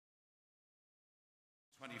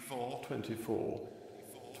24,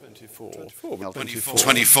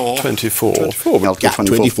 GATT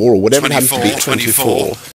 24 or whatever it happens to be.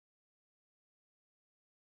 24.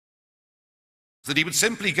 That he would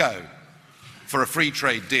simply go for a free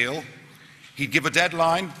trade deal. He'd give a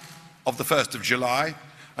deadline of the 1st of July,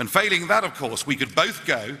 and failing that, of course, we could both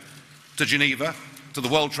go to Geneva, to the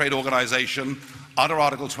World Trade Organization, under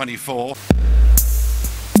Article 24.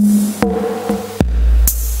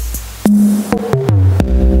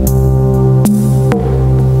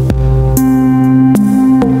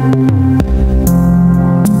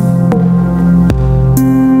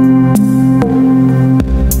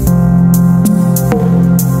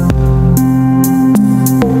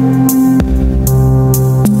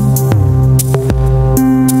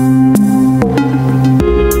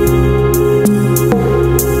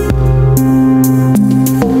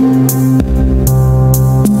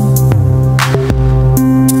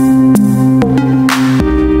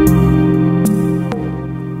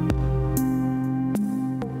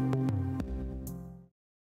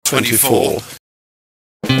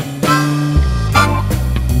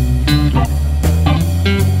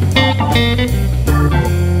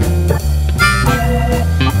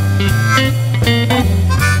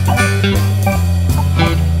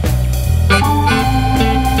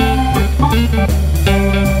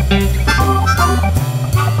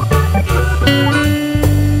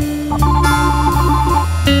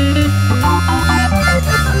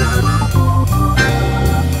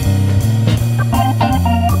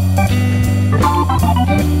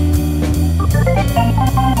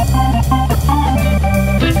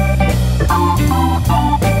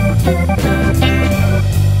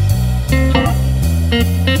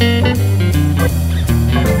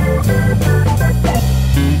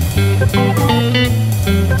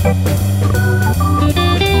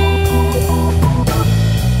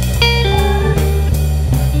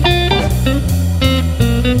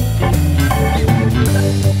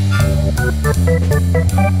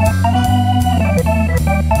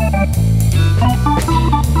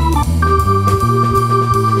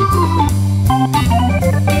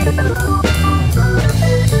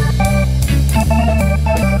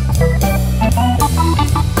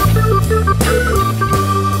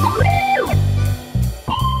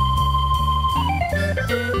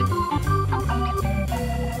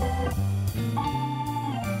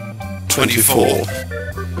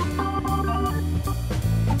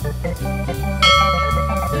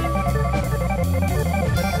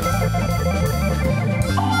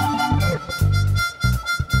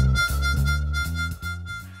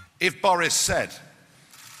 If Boris said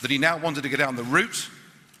that he now wanted to go down the route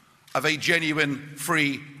of a genuine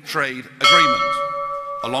free trade agreement,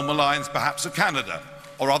 along the lines perhaps of Canada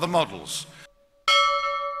or other models,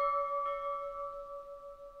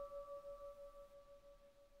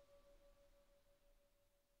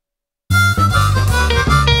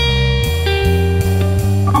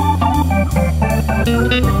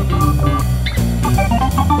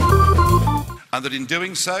 and that in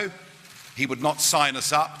doing so, he would not sign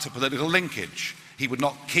us up to political linkage. He would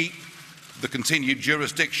not keep the continued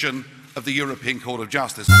jurisdiction of the European Court of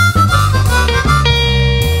Justice.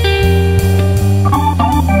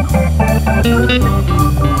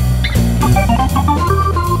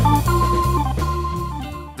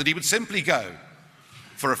 That he would simply go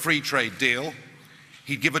for a free trade deal.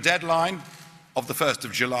 He'd give a deadline of the 1st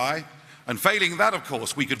of July, and failing that, of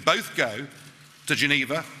course, we could both go to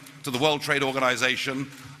Geneva, to the World Trade Organization,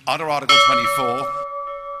 under Article 24.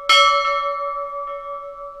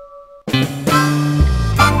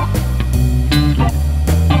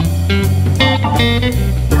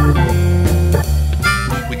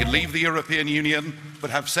 We could leave the European Union, but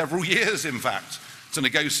have several years, in fact, to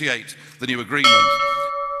negotiate the new agreement.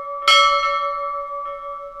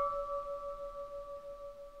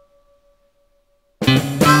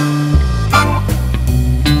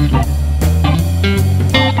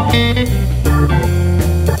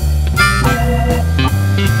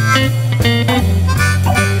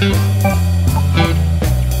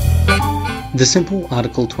 The simple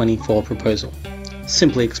Article 24 proposal.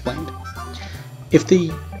 Simply explained. If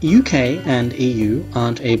the UK and EU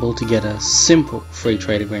aren't able to get a simple free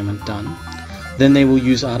trade agreement done, then they will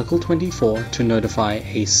use Article 24 to notify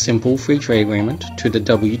a simple free trade agreement to the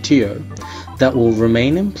WTO that will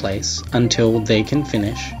remain in place until they can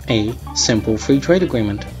finish a simple free trade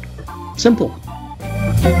agreement. Simple.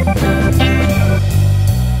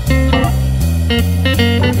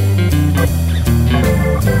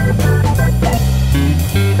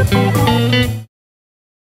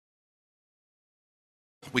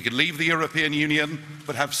 We could leave the European Union,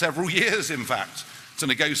 but have several years, in fact, to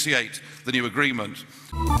negotiate the new agreement.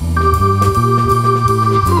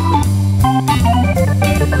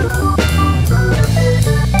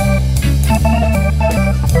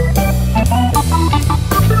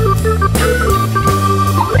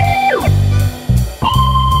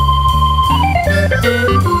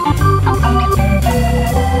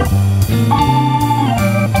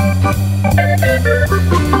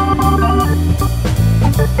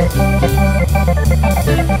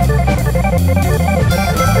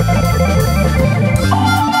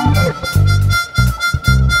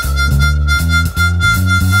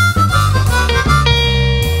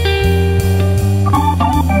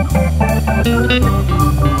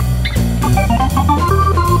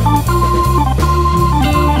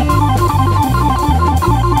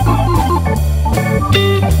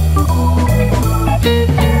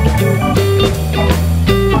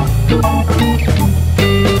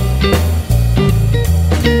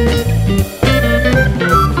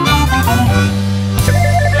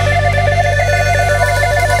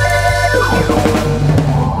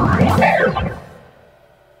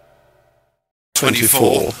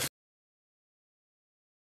 Twenty-four.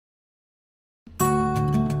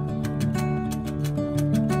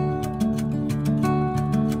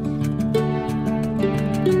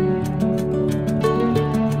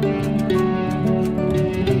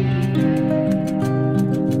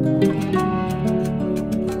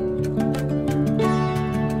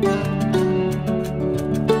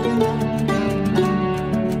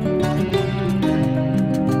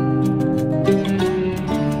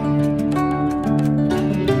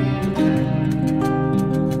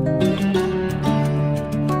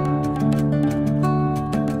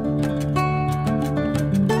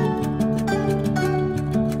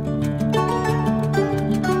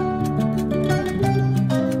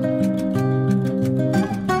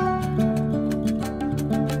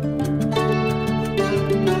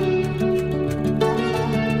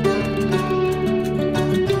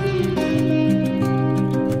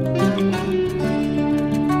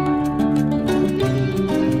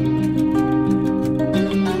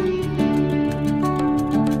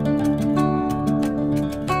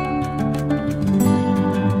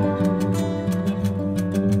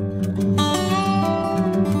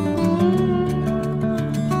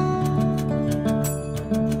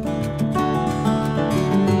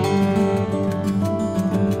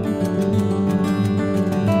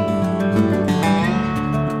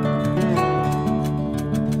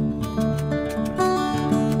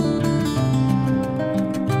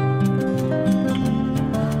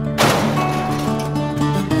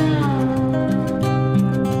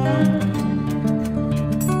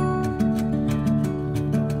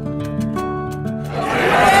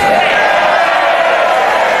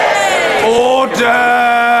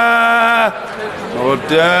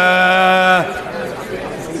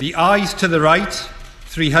 The ayes to the right,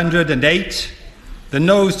 308. The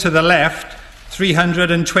noes to the left,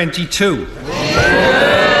 322.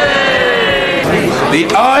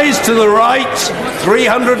 The ayes to the right,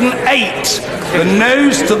 308. The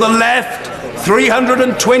noes to the left,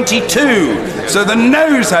 322. So the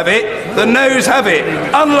noes have it, the noes have it.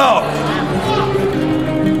 Unlock.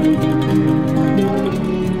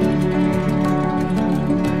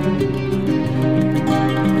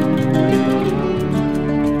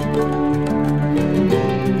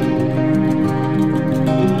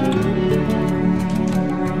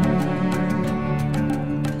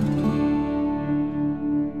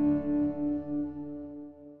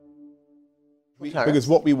 Because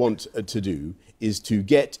what we want to do is to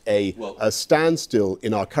get a standstill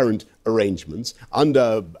in our current arrangements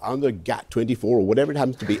under GATT 24 or whatever it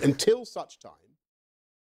happens to be until such time